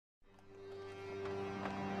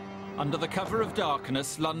Under the cover of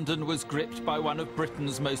darkness, London was gripped by one of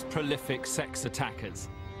Britain's most prolific sex attackers.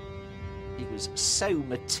 It was so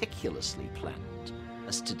meticulously planned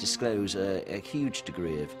as to disclose a huge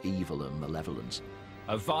degree of evil and malevolence.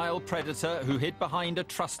 A vile predator who hid behind a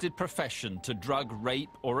trusted profession to drug, rape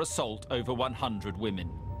or assault over 100 women.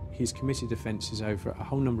 He's committed offences over a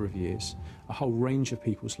whole number of years. A whole range of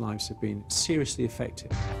people's lives have been seriously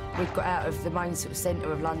affected. We'd got out of the main sort of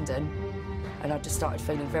centre of London and I just started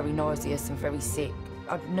feeling very nauseous and very sick.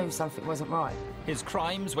 I knew something wasn't right. His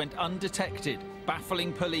crimes went undetected,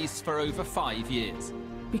 baffling police for over 5 years.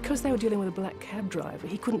 Because they were dealing with a black cab driver,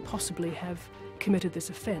 he couldn't possibly have committed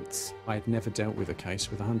this offence. I had never dealt with a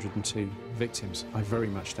case with 102 victims. I very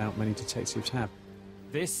much doubt many detectives have.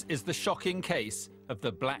 This is the shocking case of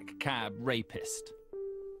the black cab rapist. –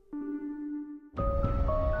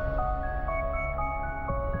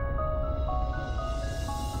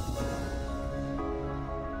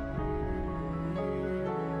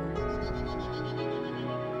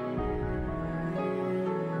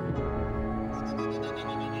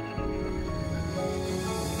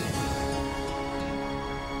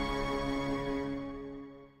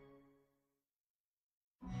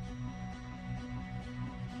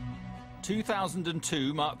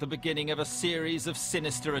 2002 marked the beginning of a series of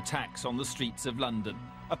sinister attacks on the streets of London.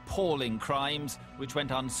 Appalling crimes which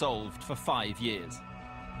went unsolved for 5 years.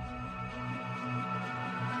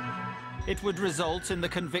 It would result in the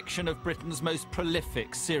conviction of Britain's most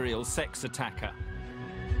prolific serial sex attacker.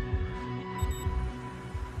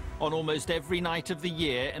 On almost every night of the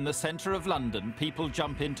year in the centre of London, people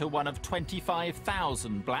jump into one of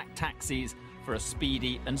 25,000 black taxis for a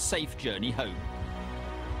speedy and safe journey home.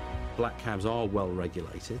 Black cabs are well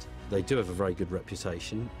regulated. They do have a very good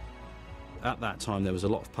reputation. At that time there was a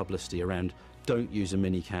lot of publicity around don't use a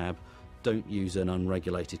minicab, don't use an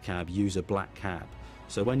unregulated cab, use a black cab.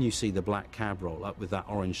 So when you see the black cab roll up with that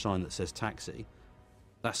orange sign that says taxi,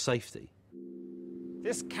 that's safety.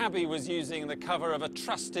 This cabbie was using the cover of a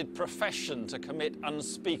trusted profession to commit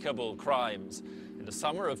unspeakable crimes. In the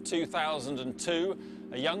summer of 2002,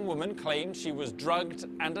 a young woman claimed she was drugged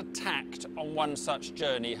and attacked on one such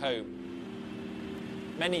journey home.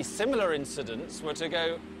 Many similar incidents were to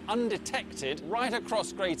go undetected right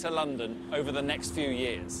across Greater London over the next few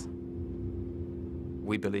years.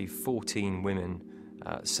 We believe 14 women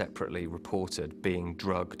separately reported being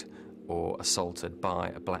drugged or assaulted by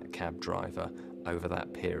a black cab driver over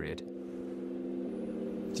that period.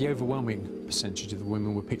 The overwhelming percentage of the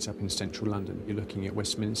women were picked up in central London. You're looking at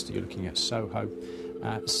Westminster, you're looking at Soho,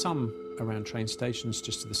 some around train stations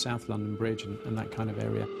just to the South London Bridge and that kind of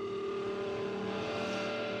area.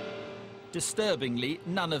 Disturbingly,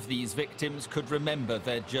 none of these victims could remember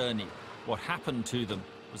their journey. What happened to them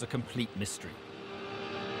was a complete mystery.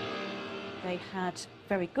 They had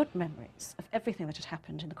very good memories of everything that had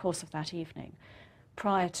happened in the course of that evening,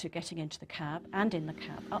 prior to getting into the cab and in the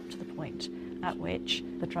cab up to the point at which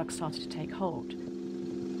the drug started to take hold.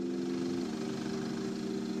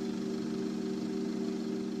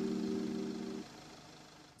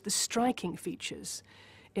 The striking features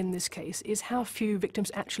in this case is how few victims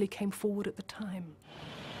actually came forward at the time.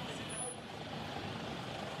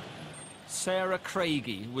 Sarah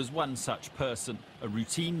Craigie was one such person. A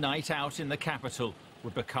routine night out in the capital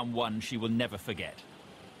would become one she will never forget.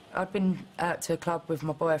 I'd been out to a club with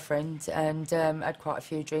my boyfriend and had quite a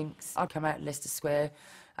few drinks. I'd come out of Leicester Square,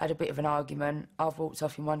 had a bit of an argument. I've walked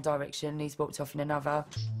off in one direction, he's walked off in another.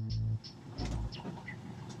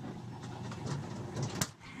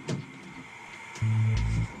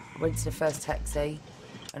 Went to the first taxi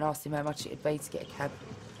and asked him how much it would be to get a cab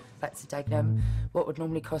back to Dagenham. What would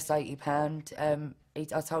normally cost £80.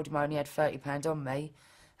 I told him I only had £30 on me,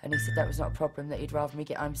 and he said that was not a problem, that he'd rather me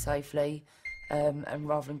get home safely and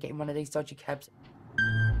rather than getting one of these dodgy cabs.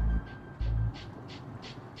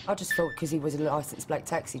 I just thought because he was a licensed black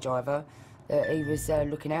taxi driver that he was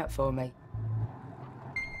looking out for me.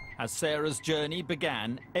 As Sarah's journey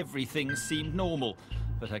began, everything seemed normal,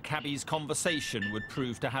 but her cabbie's conversation would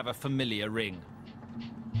prove to have a familiar ring.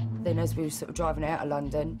 Then as we were sort of driving out of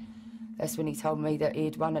London, that's when he told me that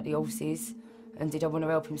he'd won at the horses and did I want to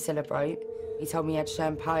help him celebrate. He told me he had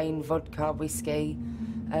champagne, vodka, whiskey,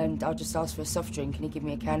 and I just asked for a soft drink and he gave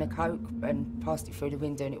me a can of Coke and passed it through the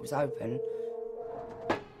window and it was open.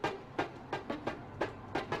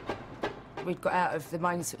 We'd got out of the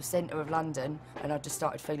main sort of centre of London and I just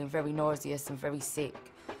started feeling very nauseous and very sick.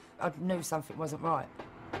 I knew something wasn't right.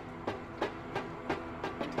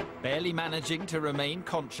 Barely managing to remain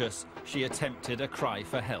conscious, she attempted a cry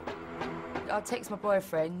for help. I texted my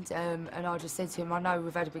boyfriend and I just said to him, I know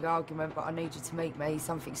we've had a big argument, but I need you to meet me,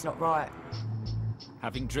 something's not right.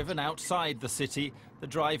 Having driven outside the city, the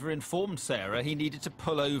driver informed Sarah he needed to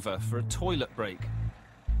pull over for a toilet break.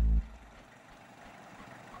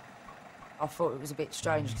 I thought it was a bit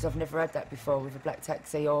strange because I've never had that before with a black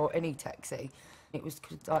taxi or any taxi. It was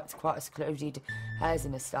like quite a secluded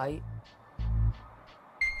housing estate.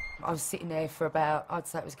 I was sitting there for about, I'd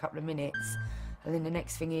say it was a couple of minutes, and then the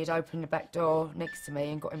next thing he'd opened the back door next to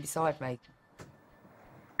me and got in beside me.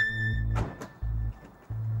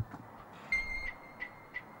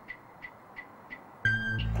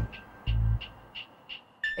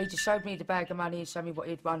 He just showed me the bag of money and showed me what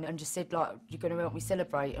he'd won and just said, like, you're going to help me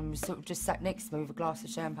celebrate, and sort of just sat next to me with a glass of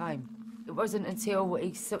champagne. It wasn't until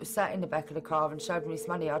he sort of sat in the back of the car and showed me this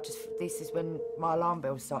money, this is when my alarm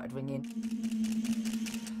bell started ringing.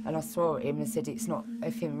 And I swore at him and said, it's not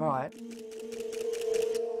effing right.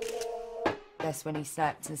 That's when he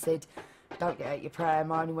snapped and said, don't get out your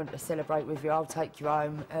pram, I only want to celebrate with you, I'll take you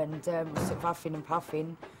home. And sort of huffing and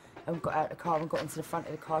puffing, and got out of the car and got into the front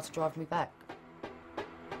of the car to drive me back.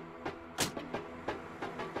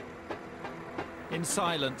 In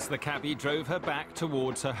silence, the cabbie drove her back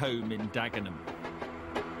towards her home in Dagenham.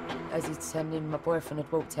 As he turned in, my boyfriend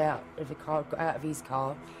had walked out of the car, got out of his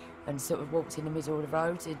car, and sort of walked in the middle of the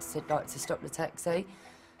road. He'd said, like, to stop the taxi.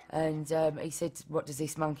 And he said, what does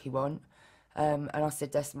this monkey want? And I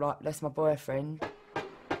said, that's my boyfriend.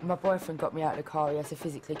 My boyfriend got me out of the car. He had to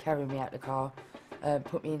physically carry me out of the car,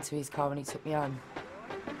 put me into his car, and he took me home.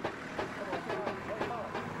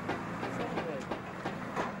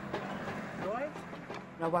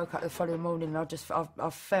 I woke up the following morning and I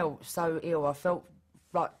felt so ill. I felt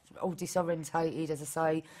like all disorientated, as I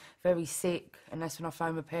say, very sick. And that's when I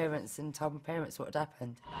phoned my parents and told my parents what had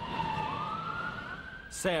happened.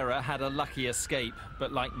 Sarah had a lucky escape,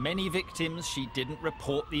 but like many victims, she didn't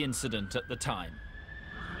report the incident at the time.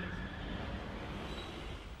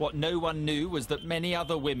 What no one knew was that many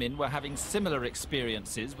other women were having similar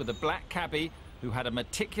experiences with a black cabbie who had a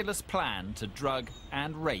meticulous plan to drug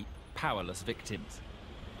and rape powerless victims.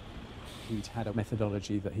 He'd had a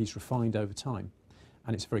methodology that he's refined over time,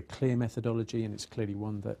 and it's a very clear methodology, and it's clearly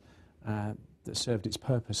one that that served its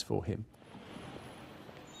purpose for him.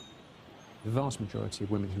 The vast majority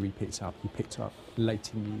of women who he picked up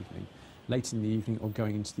late in the evening or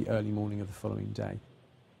going into the early morning of the following day.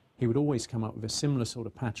 He would always come up with a similar sort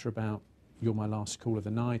of patter about, you're my last call of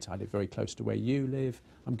the night, I live very close to where you live,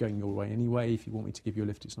 I'm going your way anyway, if you want me to give you a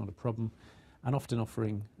lift it's not a problem, and often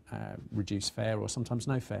offering reduced fare or sometimes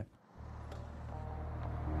no fare.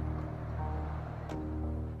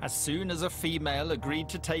 As soon as a female agreed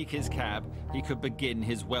to take his cab, he could begin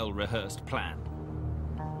his well-rehearsed plan.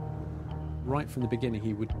 Right from the beginning,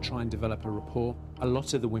 he would try and develop a rapport. A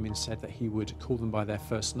lot of the women said that he would call them by their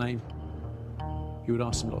first name. He would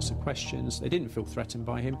ask them lots of questions. They didn't feel threatened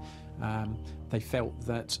by him. They felt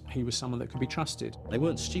that he was someone that could be trusted. They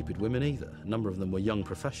weren't stupid women either. A number of them were young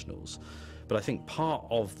professionals. But I think part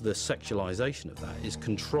of the sexualisation of that is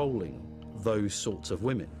controlling those sorts of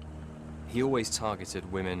women. He always targeted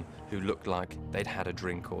women who looked like they'd had a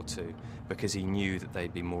drink or two because he knew that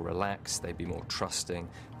they'd be more relaxed, they'd be more trusting,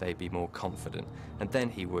 they'd be more confident. And then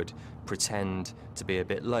he would pretend to be a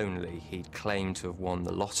bit lonely. He'd claim to have won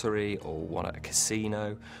the lottery or won at a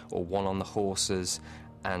casino or won on the horses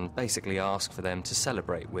and basically ask for them to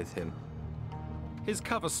celebrate with him. His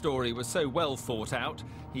cover story was so well thought out,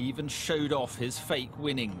 he even showed off his fake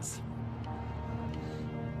winnings.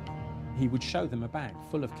 He would show them a bag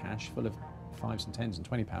full of cash, full of 5s and 10s and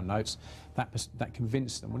 £20 notes. That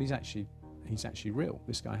convinced them, well, he's actually real.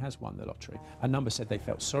 This guy has won the lottery. A number said they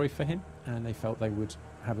felt sorry for him and they felt they would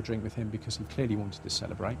have a drink with him because he clearly wanted to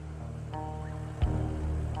celebrate.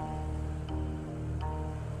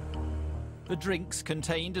 The drinks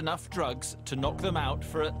contained enough drugs to knock them out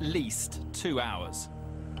for at least 2 hours.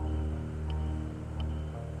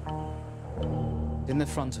 In the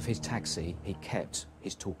front of his taxi, he kept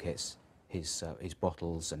his toolkits, his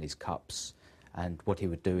bottles and his cups, and what he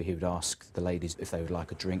would do, he would ask the ladies if they would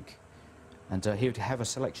like a drink, and he would have a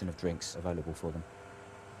selection of drinks available for them.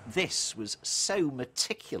 This was so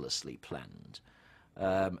meticulously planned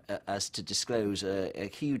as to disclose a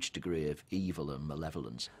huge degree of evil and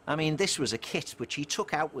malevolence. I mean, this was a kit which he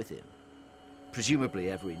took out with him, presumably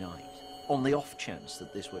every night, on the off chance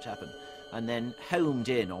that this would happen, and then homed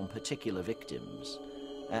in on particular victims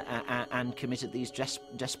and committed these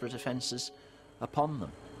desperate offences upon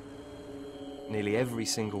them. Nearly every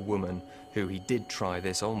single woman who he did try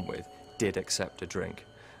this on with did accept a drink,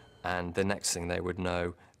 and the next thing they would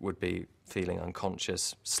know would be feeling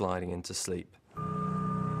unconscious, sliding into sleep.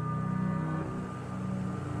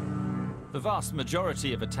 The vast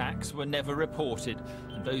majority of attacks were never reported,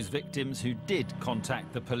 and those victims who did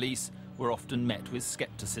contact the police were often met with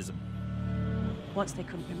scepticism. Once they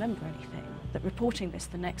couldn't remember anything, that reporting this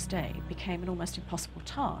the next day became an almost impossible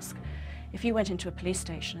task. If you went into a police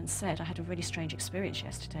station and said, I had a really strange experience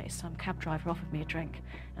yesterday, some cab driver offered me a drink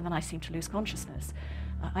and then I seemed to lose consciousness,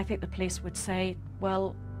 I think the police would say,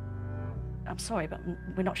 well, I'm sorry, but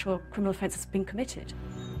we're not sure criminal offence has been committed.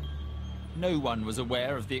 No one was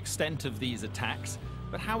aware of the extent of these attacks,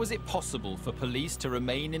 but how is it possible for police to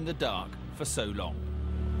remain in the dark for so long?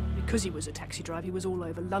 Because he was a taxi driver, he was all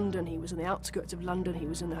over London, he was in the outskirts of London, he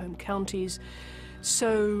was in the home counties.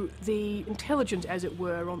 So the intelligence, as it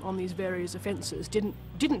were, on these various offences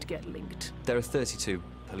didn't get linked. There are 32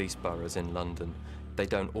 police boroughs in London. They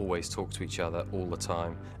don't always talk to each other all the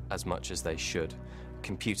time as much as they should.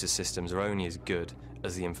 Computer systems are only as good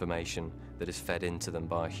as the information that is fed into them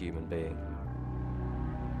by a human being.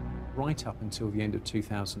 Right up until the end of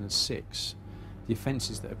 2006, the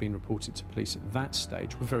offences that had been reported to police at that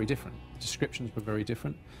stage were very different. The descriptions were very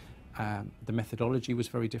different. The methodology was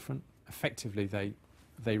very different. Effectively,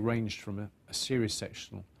 they ranged from a serious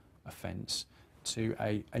sexual offence to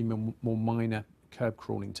a more minor curb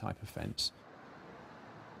crawling type offence.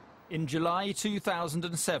 In July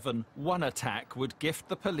 2007, one attack would gift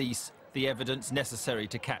the police the evidence necessary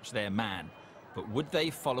to catch their man. But would they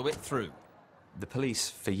follow it through? The police,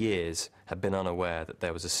 for years, had been unaware that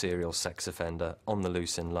there was a serial sex offender on the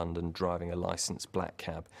loose in London driving a licensed black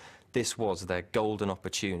cab. This was their golden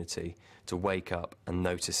opportunity to wake up and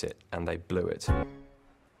notice it, and they blew it.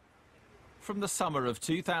 From the summer of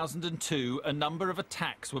 2002, a number of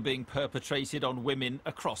attacks were being perpetrated on women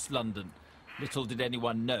across London. Little did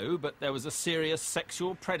anyone know, but there was a serious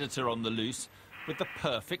sexual predator on the loose with the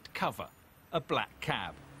perfect cover, a black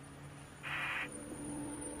cab.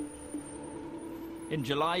 In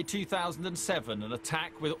July 2007, an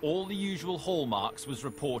attack with all the usual hallmarks was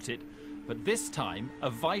reported, but this time a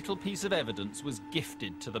vital piece of evidence was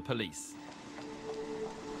gifted to the police.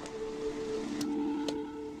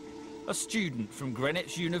 A student from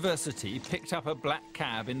Greenwich University picked up a black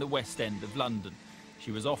cab in the West End of London.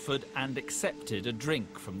 She was offered and accepted a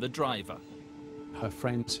drink from the driver. Her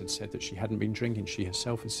friends had said that she hadn't been drinking. She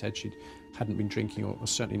herself had said she hadn't been drinking, or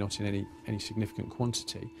certainly not in any significant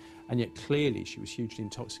quantity. And yet clearly she was hugely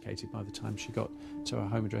intoxicated by the time she got to her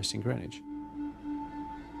home address in Greenwich.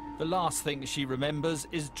 The last thing she remembers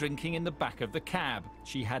is drinking in the back of the cab.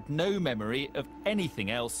 She had no memory of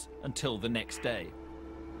anything else until the next day.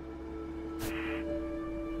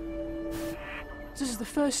 This is the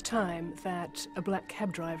first time that a black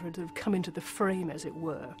cab driver had come into the frame, as it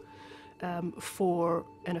were, for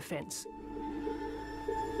an offence.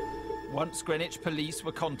 Once Greenwich police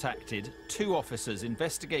were contacted, 2 officers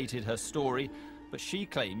investigated her story, but she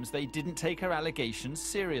claims they didn't take her allegations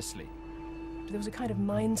seriously. There was a kind of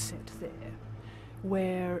mindset there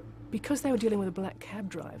where, because they were dealing with a black cab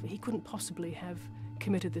driver, he couldn't possibly have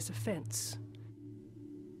committed this offence.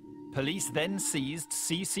 Police then seized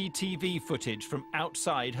CCTV footage from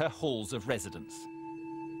outside her halls of residence.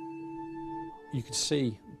 You could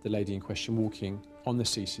see the lady in question walking on the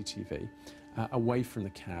CCTV away from the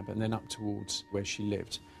cab and then up towards where she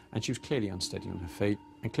lived. And she was clearly unsteady on her feet,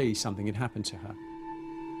 and clearly something had happened to her.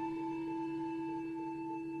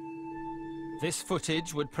 This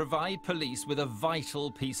footage would provide police with a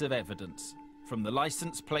vital piece of evidence. From the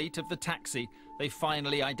licence plate of the taxi, they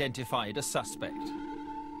finally identified a suspect.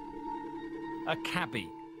 A cabbie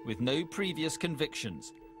with no previous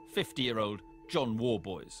convictions, 50-year-old John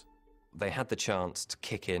Warboys. They had the chance to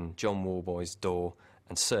kick in John Warboys' door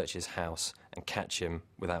and search his house and catch him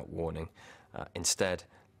without warning. Instead,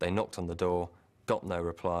 they knocked on the door, got no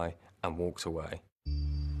reply, and walked away.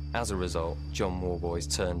 As a result, John Warboys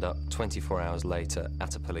turned up 24 hours later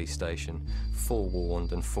at a police station,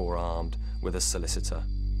 forewarned and forearmed with a solicitor.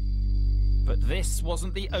 But this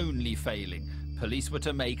wasn't the only failing. Police were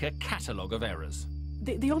to make a catalogue of errors.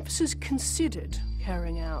 The officers considered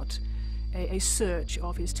carrying out a search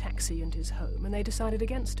of his taxi and his home, and they decided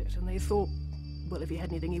against it. And they thought, well, if he had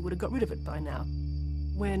anything, he would have got rid of it by now.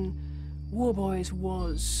 When Warboys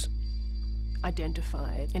was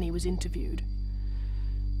identified and he was interviewed,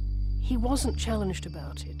 he wasn't challenged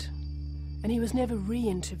about it, and he was never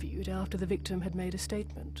re-interviewed after the victim had made a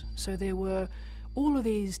statement. So there were all of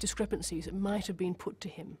these discrepancies that might have been put to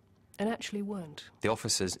him and actually weren't. The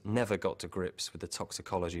officers never got to grips with the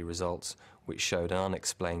toxicology results, which showed an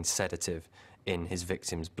unexplained sedative in his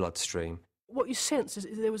victim's bloodstream. What you sense is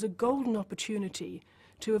there was a golden opportunity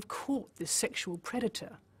to have caught this sexual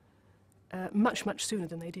predator much, much sooner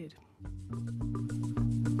than they did.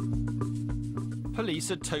 police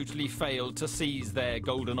had totally failed to seize their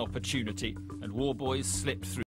golden opportunity, and war boys slipped through